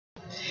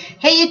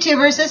Hey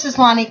YouTubers, this is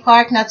Lonnie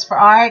Clark, Nuts for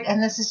Art,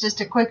 and this is just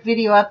a quick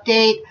video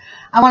update.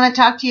 I want to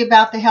talk to you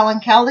about the Helen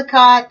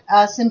Caldicott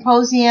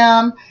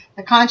Symposium,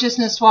 the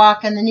Consciousness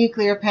Walk, and the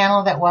nuclear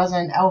panel that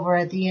wasn't over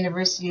at the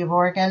University of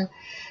Oregon.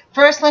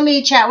 First, let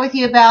me chat with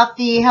you about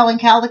the Helen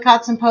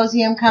Caldicott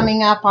Symposium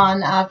coming up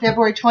on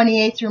February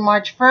 28th through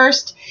March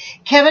 1st.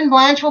 Kevin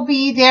Blanch will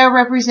be there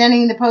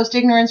representing the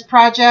Post-Ignorance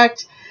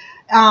Project.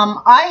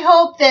 I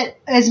hope that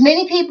as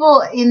many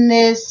people within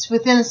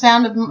the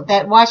sound of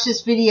that watch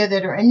this video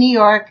that are in New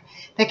York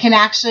that can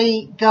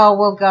actually go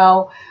will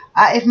go.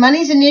 If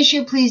money's an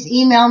issue, please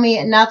email me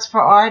at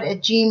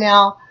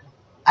nutsforart@gmail.com.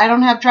 I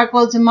don't have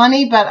truckloads of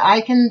money, but I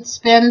can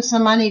spend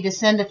some money to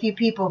send a few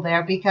people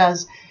there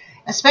because,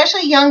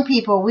 especially young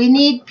people, we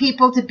need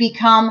people to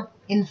become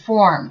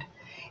informed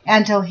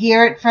and to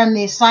hear it from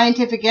the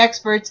scientific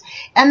experts.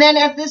 And then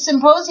at this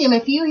symposium,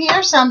 if you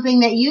hear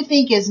something that you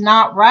think is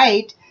not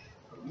right,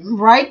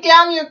 write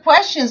down your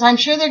questions. I'm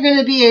sure there's going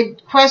to be a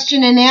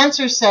question and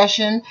answer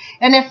session,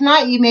 and if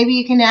not, maybe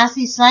you can ask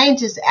these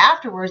scientists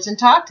afterwards and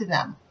talk to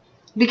them,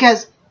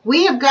 because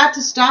we have got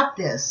to stop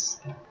this.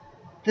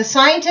 The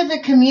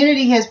scientific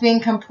community has been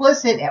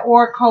complicit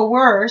or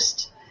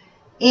coerced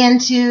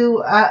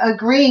into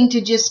agreeing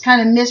to just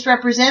kind of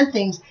misrepresent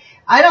things.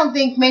 I don't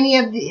think many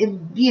of the,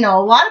 a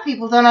lot of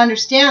people don't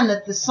understand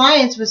that the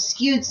science was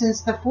skewed since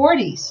the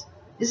 40s.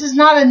 This is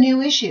not a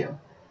new issue.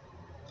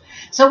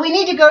 So we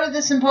need to go to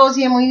the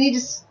symposium. We need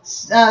to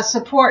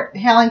support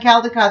Helen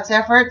Caldicott's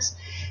efforts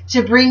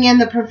to bring in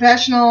the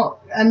professional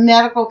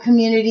medical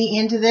community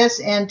into this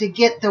and to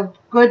get the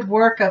good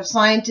work of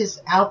scientists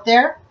out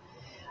there.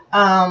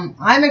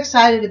 I'm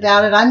excited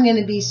about it. I'm going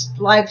to be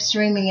live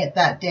streaming it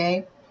that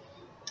day.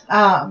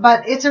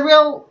 But this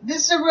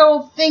is a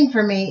real thing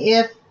for me.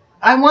 If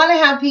I want to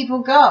have people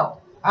go,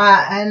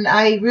 and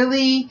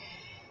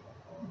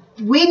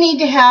we need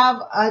to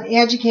have an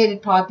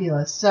educated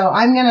populace. So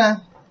I'm going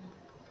to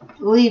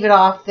leave it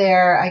off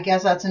there. I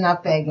guess that's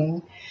enough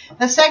begging.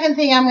 The second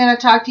thing I'm going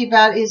to talk to you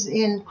about is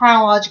in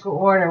chronological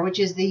order, which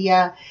is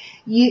the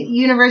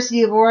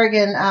University of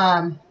Oregon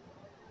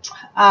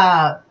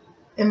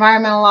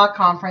Environmental Law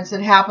Conference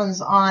that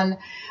happens on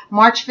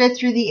March 5th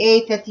through the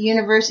 8th at the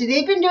university.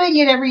 They've been doing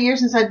it every year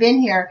since I've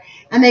been here,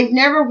 and they've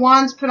never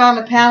once put on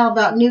a panel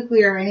about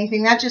nuclear or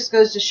anything. That just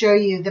goes to show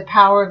you the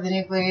power of the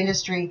nuclear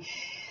industry.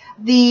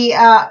 The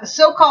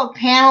so-called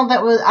panel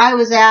that I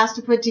was asked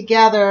to put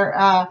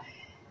together,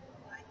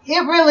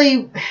 it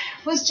really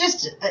was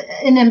just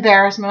an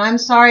embarrassment. I'm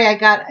sorry I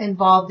got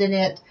involved in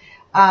it.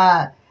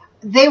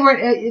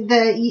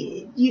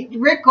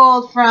 Rick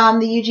Gold from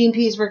the Eugene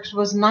Pease Works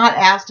was not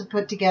asked to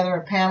put together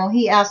a panel.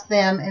 He asked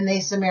them, and they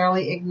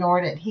summarily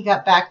ignored it. He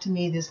got back to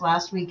me this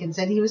last week and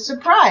said he was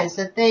surprised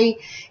that they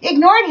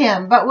ignored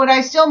him, but would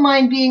I still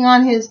mind being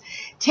on his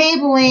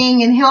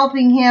tabling and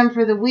helping him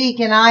for the week?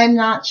 And I'm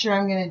not sure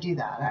I'm going to do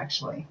that,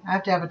 actually. I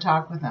have to have a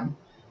talk with him.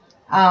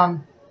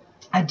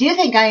 I do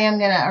think I am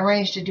going to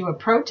arrange to do a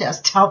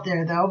protest out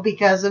there, though,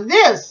 because of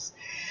this.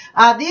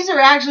 These are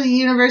actually the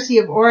University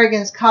of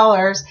Oregon's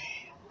colors,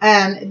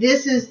 and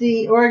this is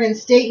the Oregon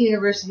State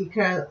University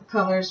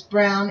colors,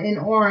 brown and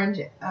orange.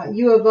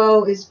 U of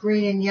O is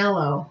green and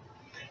yellow.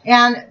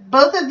 And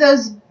both of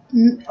those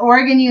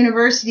Oregon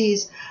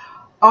universities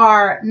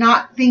are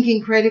not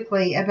thinking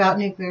critically about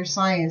nuclear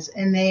science,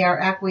 and they are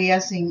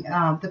acquiescing.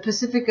 The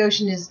Pacific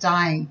Ocean is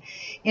dying.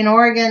 In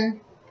Oregon,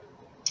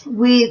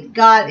 we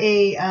got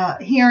a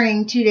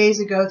hearing 3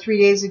 days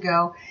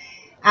ago,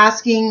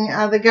 asking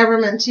the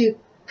government to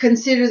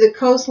consider the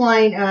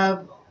coastline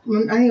of,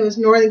 I think it was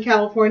Northern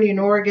California and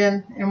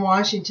Oregon and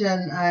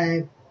Washington,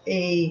 what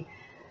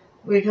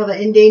do you call that,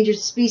 endangered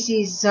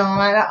species zone.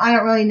 I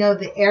don't really know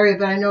the area,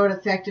 but I know it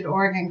affected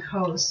Oregon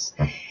coasts.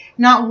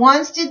 Not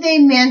once did they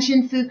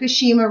mention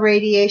Fukushima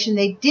radiation.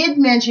 They did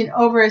mention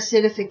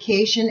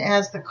over-acidification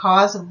as the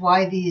cause of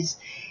why these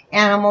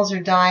animals are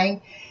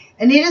dying.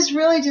 And it is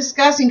really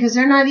disgusting because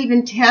they're not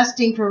even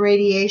testing for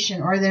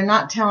radiation, or they're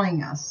not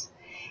telling us.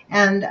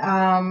 And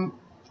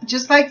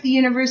just like the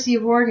University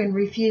of Oregon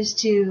refused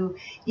to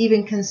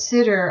even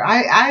consider,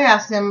 I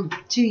asked them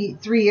 3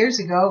 years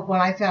ago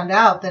when I found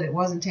out that it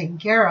wasn't taken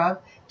care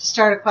of to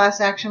start a class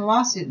action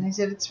lawsuit. And they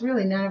said, it's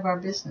really none of our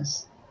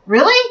business.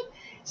 Really?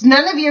 It's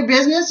none of your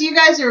business? You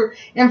guys are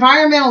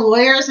environmental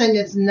lawyers and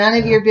it's none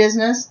of your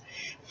business?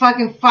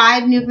 Fucking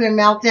 5 nuclear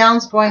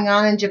meltdowns going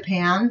on in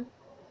Japan.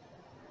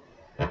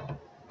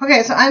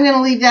 Okay, so I'm going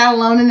to leave that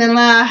alone, and then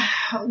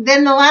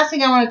the last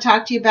thing I want to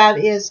talk to you about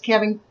is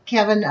Kevin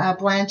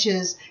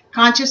Blanch's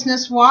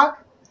Consciousness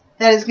Walk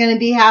that is going to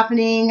be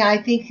happening. I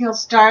think he'll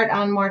start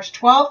on March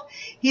 12th.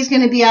 He's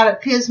going to be out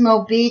at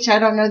Pismo Beach. I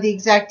don't know the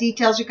exact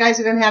details. You guys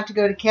are going to have to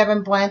go to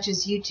Kevin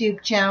Blanch's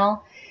YouTube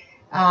channel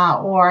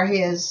or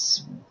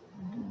his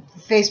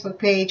Facebook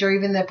page or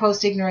even the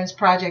Post-Ignorance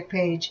Project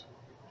page.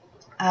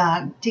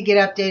 To get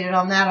updated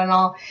on that and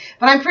all,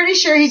 but I'm pretty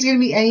sure he's going to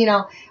be.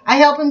 I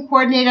help him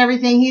coordinate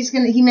everything.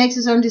 He makes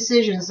his own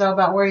decisions though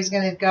about where he's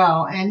going to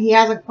go, and he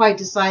hasn't quite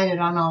decided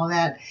on all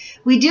that.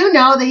 We do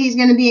know that he's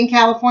going to be in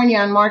California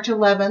on March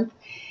 11th.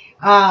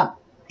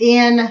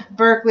 in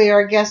Berkeley,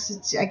 or I guess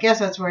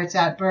that's where it's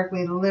at,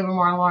 Berkeley, the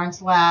Livermore Lawrence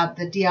Lab,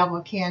 the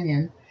Diablo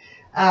Canyon.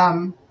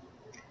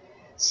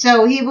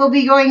 So he will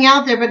be going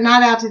out there, but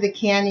not out to the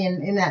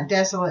canyon in that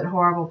desolate,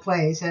 horrible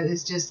place that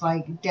is just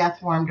like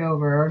death warmed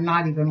over, or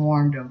not even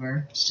warmed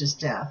over. It's just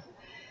death.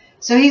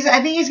 So I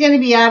think he's going to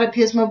be out at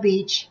Pismo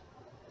Beach.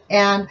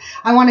 And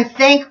I want to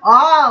thank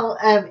all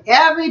of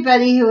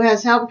everybody who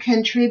has helped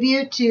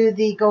contribute to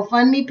the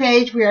GoFundMe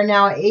page. We are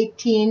now at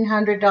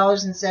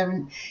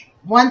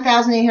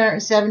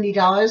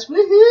 $1,870.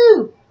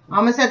 Woohoo!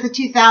 Almost at the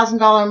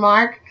 $2,000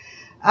 mark.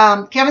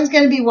 Kevin's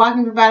going to be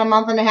walking for about a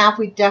month and a half.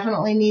 We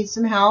definitely need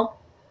some help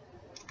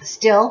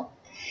still.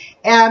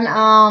 And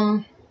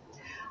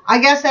I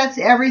guess that's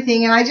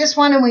everything. And I just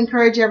want to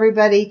encourage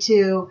everybody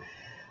to...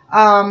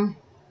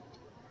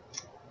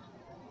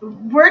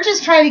 we're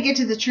just trying to get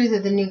to the truth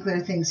of the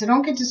nuclear thing, so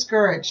don't get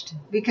discouraged,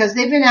 because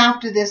they've been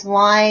after this,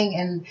 lying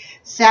and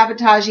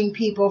sabotaging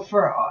people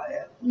for,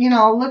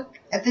 look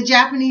at the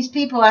Japanese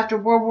people after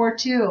World War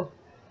II.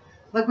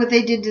 Look what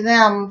they did to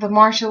them, the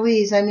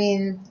Marshallese. I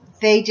mean,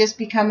 they just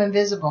become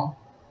invisible.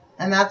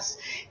 And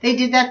they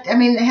did that. I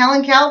mean,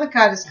 Helen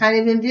Caldicott is kind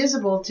of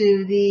invisible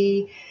to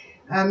the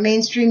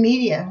mainstream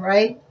media,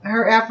 right?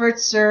 Her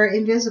efforts are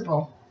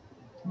invisible.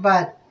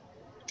 But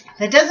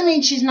that doesn't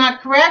mean she's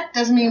not correct.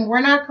 Doesn't mean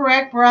we're not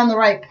correct. We're on the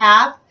right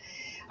path.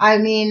 I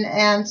mean,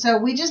 and so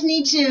we just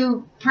need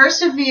to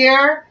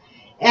persevere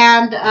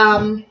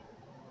and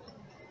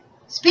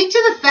speak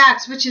to the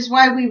facts, which is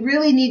why we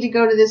really need to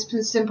go to this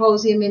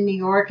symposium in New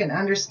York and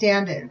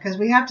understand it, because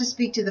we have to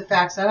speak to the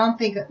facts. I don't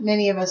think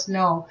many of us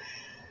know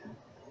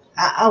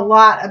a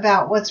lot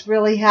about what's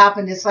really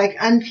happened. It's like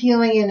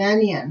unpeeling an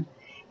onion.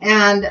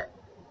 And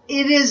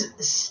it is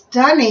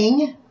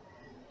stunning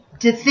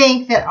to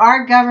think that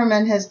our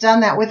government has done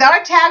that. With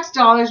our tax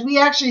dollars, we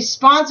actually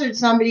sponsored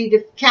somebody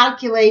to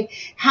calculate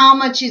how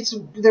much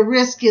the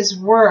risk is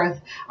worth.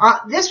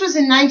 This was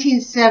in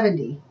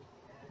 1970,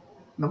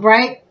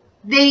 right?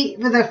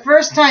 For the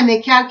first time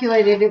they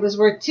calculated it was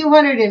worth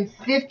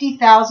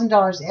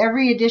 $250,000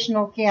 every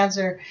additional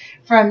cancer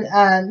from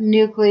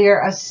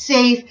a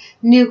safe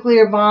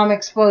nuclear bomb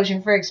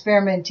explosion for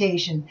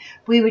experimentation.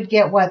 We would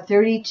get, what,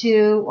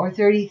 32 or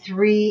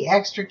 33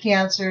 extra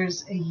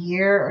cancers a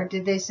year, or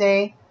did they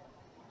say?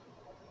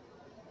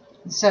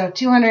 So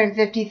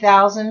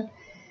 250,000.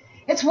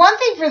 It's one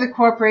thing for the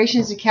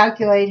corporations to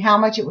calculate how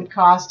much it would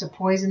cost to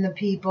poison the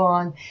people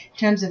in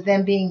terms of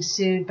them being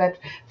sued, but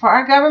for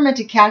our government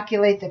to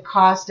calculate the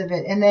cost of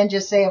it and then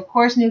just say, of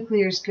course,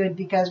 nuclear is good,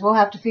 because we'll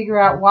have to figure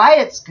out why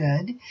it's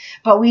good,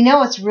 but we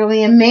know it's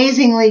really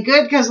amazingly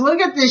good because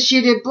look at this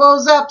shit, it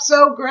blows up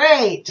so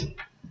great.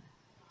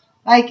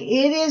 Like,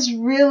 it is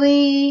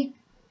really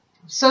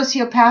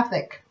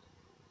sociopathic.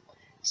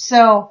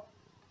 So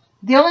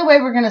the only way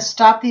we're going to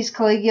stop these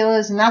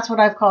Caligulas, and that's what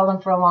I've called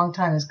them for a long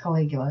time, is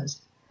Caligulas,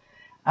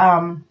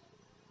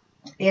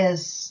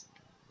 is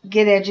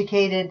get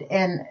educated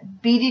and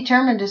be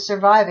determined to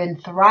survive and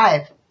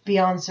thrive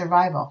beyond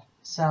survival.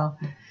 So,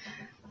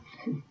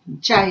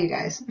 ciao, you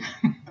guys.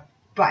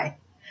 Bye.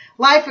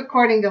 Life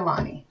according to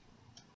Lonnie.